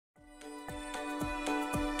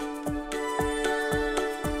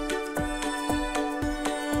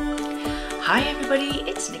Hi everybody,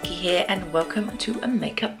 it's Nikki here and welcome to a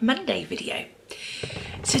Makeup Monday video.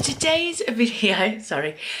 So today's video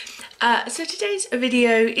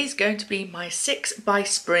is going to be my 6 by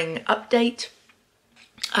Spring update.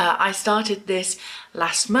 I started this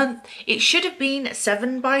last month. It should have been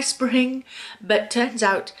 7 by Spring, but turns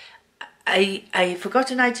out I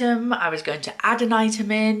forgot an item. I was going to add an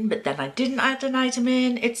item in, but then I didn't add an item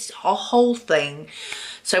in. It's a whole thing.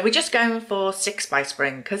 So we're just going for 6 by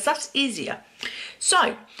Spring because that's easier.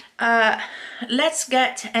 So let's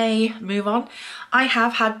get a move on. I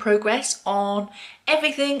have had progress on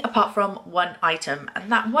everything apart from one item, and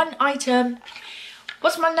that one item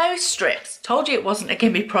was my nose strips. Told you it wasn't a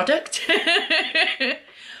gimme product.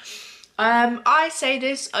 I say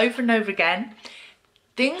this over and over again.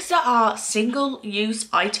 Things that are single-use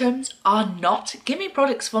items are not gimme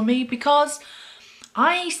products for me because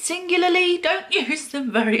I singularly don't use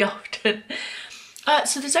them very often.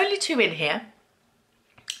 So there's only 2 in here.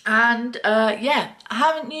 And yeah, I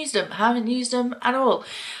haven't used them at all.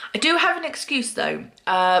 I do have an excuse though,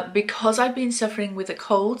 because I've been suffering with a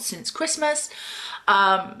cold since Christmas.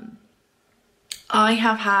 I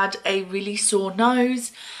have had a really sore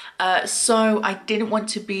nose. So I didn't want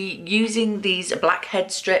to be using these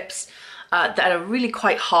blackhead strips that are really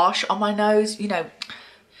quite harsh on my nose. You know,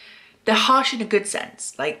 they're harsh in a good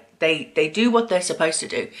sense. Like they do what they're supposed to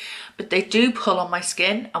do, but they do pull on my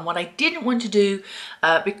skin. And what I didn't want to do,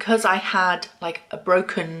 because I had like a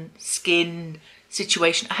broken skin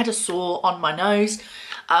situation, I had a sore on my nose.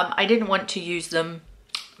 I didn't want to use them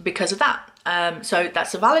because of that. So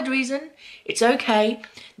that's a valid reason. It's okay.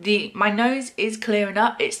 My nose is clearing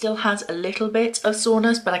up. It still has a little bit of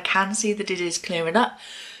soreness, but I can see that it is clearing up.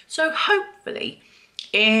 So hopefully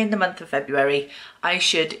in the month of February, I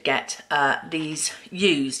should get these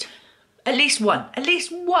used. At least one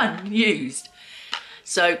used.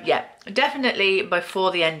 So yeah, definitely before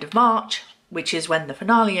the end of March, which is when the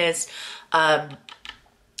finale is, I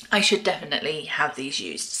should definitely have these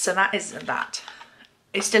used. So that is that.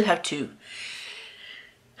 I still have 2.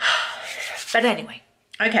 But anyway,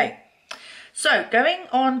 okay. So going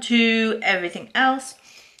on to everything else.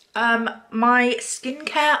 My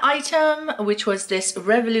skincare item, which was this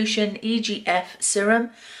Revolution EGF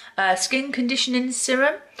serum, skin conditioning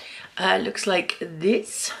serum, looks like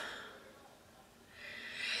this.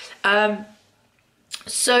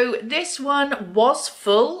 So this one was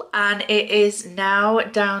full and it is now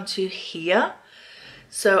down to here.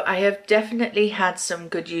 So I have definitely had some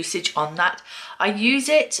good usage on that. I use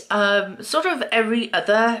it sort of every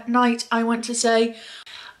other night, I want to say.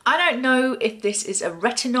 I don't know if this is a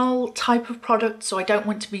retinol type of product, so I don't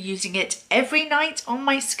want to be using it every night on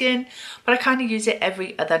my skin, but I kind of use it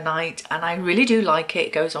every other night and I really do like it.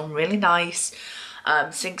 It goes on really nice,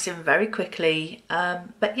 sinks in very quickly.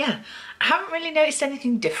 But yeah, I haven't really noticed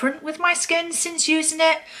anything different with my skin since using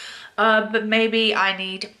it, but maybe I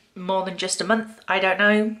need more than just a month, I don't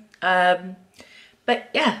know. But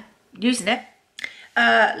yeah, using it.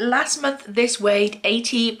 Last month this weighed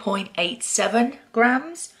 80.87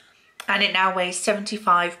 grams and it now weighs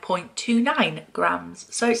 75.29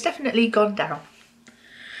 grams. So it's definitely gone down.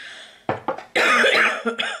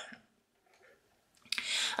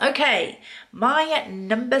 Okay, my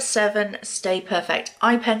number 7 Stay Perfect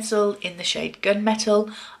eye pencil in the shade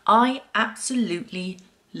Gunmetal. I absolutely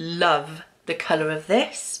love the colour of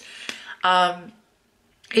this.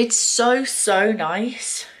 It's so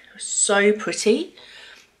nice, so pretty.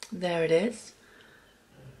 There it is.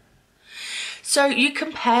 So you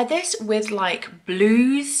compare this with like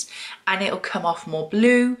blues and it'll come off more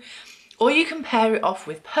blue, or you compare it off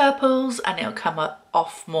with purples and it'll come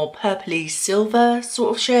off more purpley silver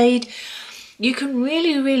sort of shade. You can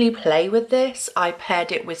really play with this. I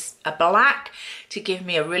paired it with a black to give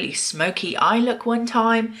me a really smoky eye look one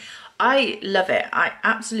time. I love it. I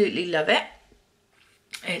absolutely love it.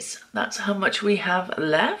 That's how much we have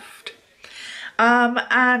left.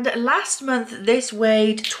 And last month this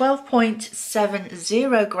weighed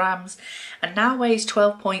 12.70 grams and now weighs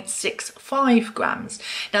 12.65 grams.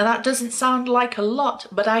 Now that doesn't sound like a lot,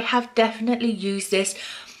 but I have definitely used this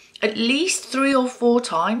at least 3 or 4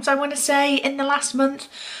 times, I want to say, in the last month.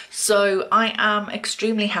 So I am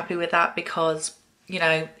extremely happy with that because, you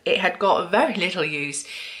know, it had got very little use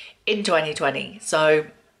in 2020. So,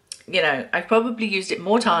 you know, I've probably used it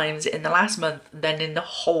more times in the last month than in the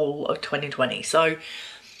whole of 2020. So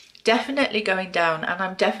definitely going down, and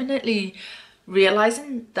I'm definitely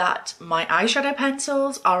realizing that my eyeshadow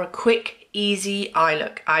pencils are a quick, easy eye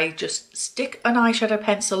look. I just stick an eyeshadow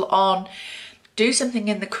pencil on, do something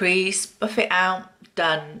in the crease, buff it out,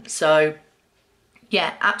 done. So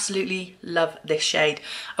Yeah, absolutely love this shade.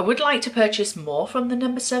 I would like to purchase more from the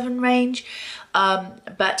number 7 range,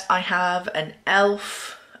 but I have an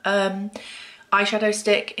e.l.f. Eyeshadow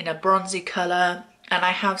stick in a bronzy colour, and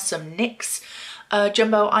I have some NYX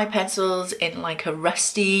jumbo eye pencils in like a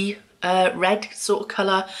rusty red sort of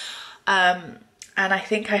colour, and I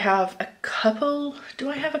think I have a couple. Do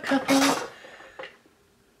I have a couple?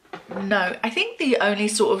 No, I think the only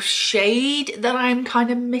sort of shade that I'm kind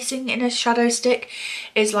of missing in a shadow stick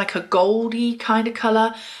is like a goldy kind of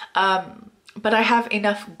colour, but I have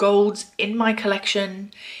enough golds in my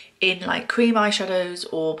collection in like cream eyeshadows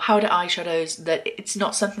or powder eyeshadows that it's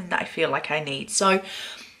not something that I feel like I need. So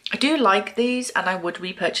I do like these and I would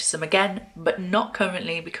repurchase them again, but not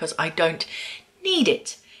currently because I don't need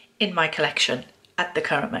it in my collection at the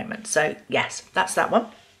current moment. So yes, that's that one.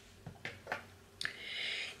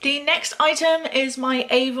 The next item is my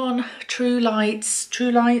Avon True Colour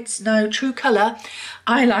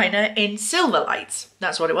eyeliner in Silver Lights.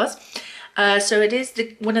 That's what it was. So it is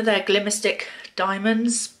one of their Glimmer Stick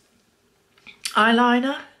Diamonds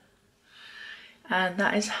eyeliner. And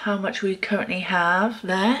that is how much we currently have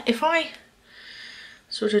there. If I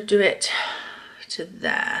sort of do it to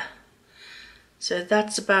there. So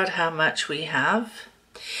that's about how much we have.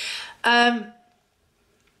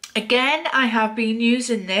 Again, I have been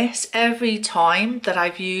using this every time that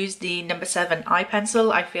I've used the number 7 eye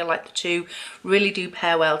pencil. I feel like the two really do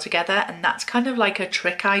pair well together, and that's kind of like a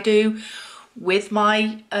trick I do with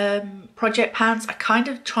my project pans. I kind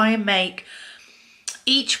of try and make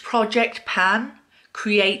each project pan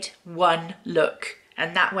create one look,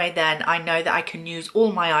 and that way then I know that I can use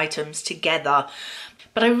all my items together.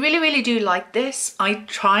 But I really do like this. I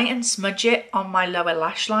try and smudge it on my lower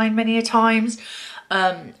lash line many a times.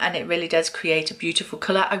 And it really does create a beautiful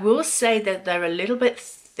colour. I will say that they're a little bit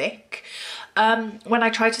thick when I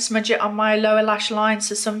try to smudge it on my lower lash line,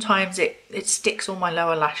 so sometimes it sticks all my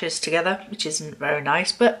lower lashes together, which isn't very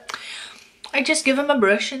nice, but I just give them a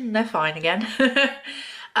brush and they're fine again.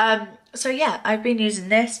 So yeah, I've been using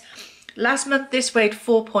this. Last month this weighed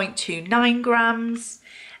 4.29 grams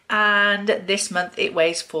and this month it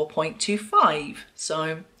weighs 4.25,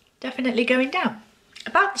 so definitely going down.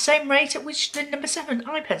 About the same rate at which the number 7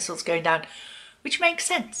 eye pencil's going down, which makes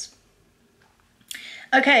sense.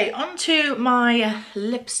 Okay, on to my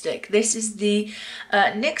lipstick. This is the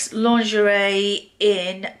NYX Lingerie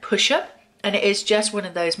in Push Up, and it is just one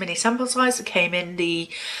of those mini sample size that came in the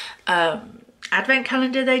advent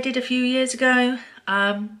calendar they did a few years ago.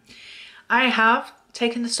 I have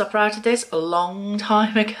taken the stopper out of this a long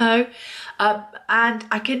time ago, and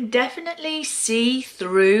I can definitely see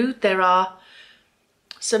through. There are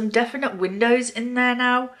some definite windows in there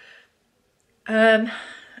now,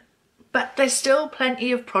 but there's still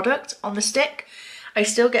plenty of product on the stick. I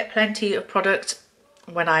still get plenty of product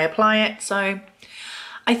when I apply it, so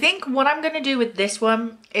I think what I'm going to do with this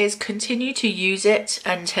one is continue to use it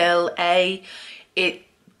until it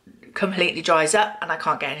completely dries up and I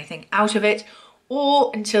can't get anything out of it,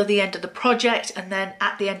 or until the end of the project, and then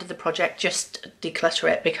at the end of the project just declutter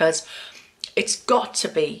it, because it's got to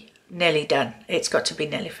be nearly done. It's got to be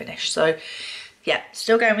nearly finished. So yeah,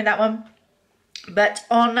 still going with that one. But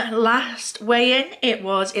on last weigh-in it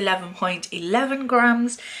was 11.11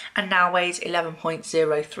 grams and now weighs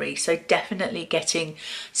 11.03, so definitely getting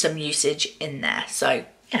some usage in there. So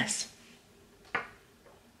yes.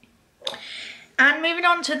 And moving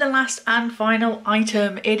on to the last and final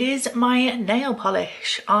item, it is my nail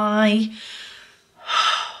polish. Okay,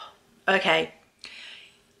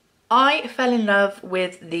 I fell in love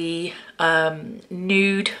with the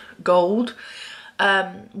nude gold,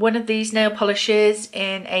 one of these nail polishes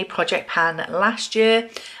in a project pan last year.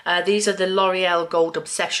 These are the L'Oreal Gold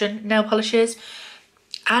Obsession nail polishes,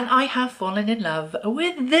 and I have fallen in love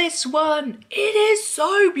with this one. It is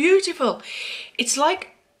so beautiful. It's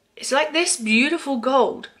like this beautiful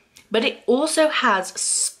gold, but it also has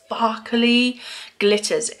sparkly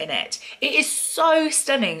glitters in it. It is so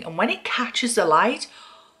stunning, and when it catches the light,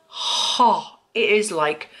 it is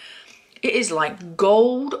like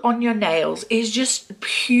gold on your nails. It is just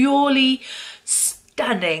purely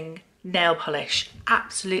stunning nail polish.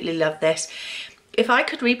 Absolutely love this. If I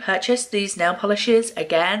could repurchase these nail polishes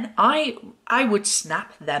again, I would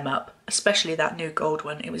snap them up, especially that new gold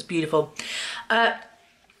one. It was beautiful.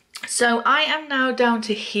 So I am now down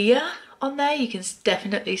to here on there. You can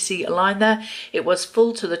definitely see a line there. It was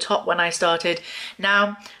full to the top when I started.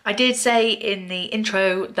 Now, I did say in the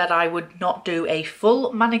intro that I would not do a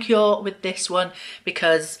full manicure with this one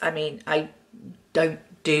because, I mean, I don't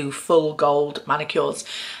do full gold manicures.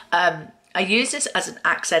 I use this as an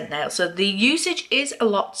accent nail, so the usage is a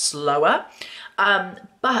lot slower.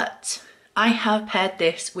 But I have paired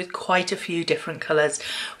this with quite a few different colours,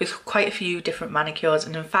 with quite a few different manicures,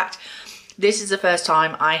 and in fact this is the first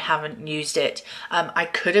time I haven't used it. I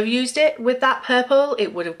could have used it with that purple,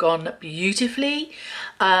 it would have gone beautifully,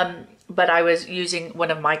 but I was using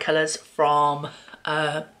one of my colours from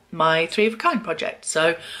my 3 of a Kind project.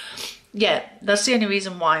 So yeah, that's the only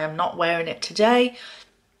reason why I'm not wearing it today.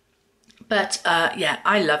 But yeah,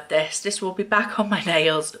 I love this. This will be back on my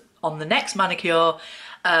nails on the next manicure.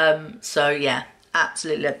 So yeah,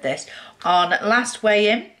 absolutely love this. On last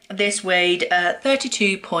weigh-in, this weighed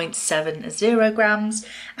 32.70 grams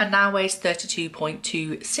and now weighs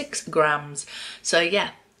 32.26 grams. So yeah,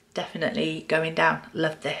 definitely going down.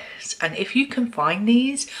 Love this. And if you can find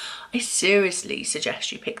these, I seriously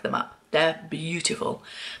suggest you pick them up. They're beautiful.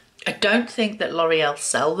 I don't think that L'Oreal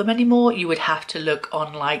sell them anymore. You would have to look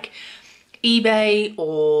on like eBay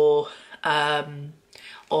or on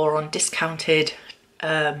discounted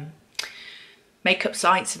makeup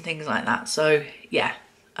sites and things like that. So yeah,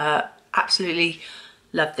 absolutely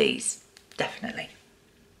love these, definitely.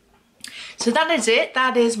 So that is it.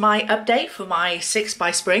 That is my update for my 6 by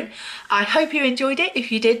Spring. I hope you enjoyed it.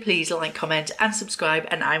 If you did, please like, comment and subscribe,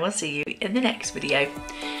 and I will see you in the next video.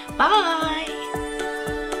 Bye.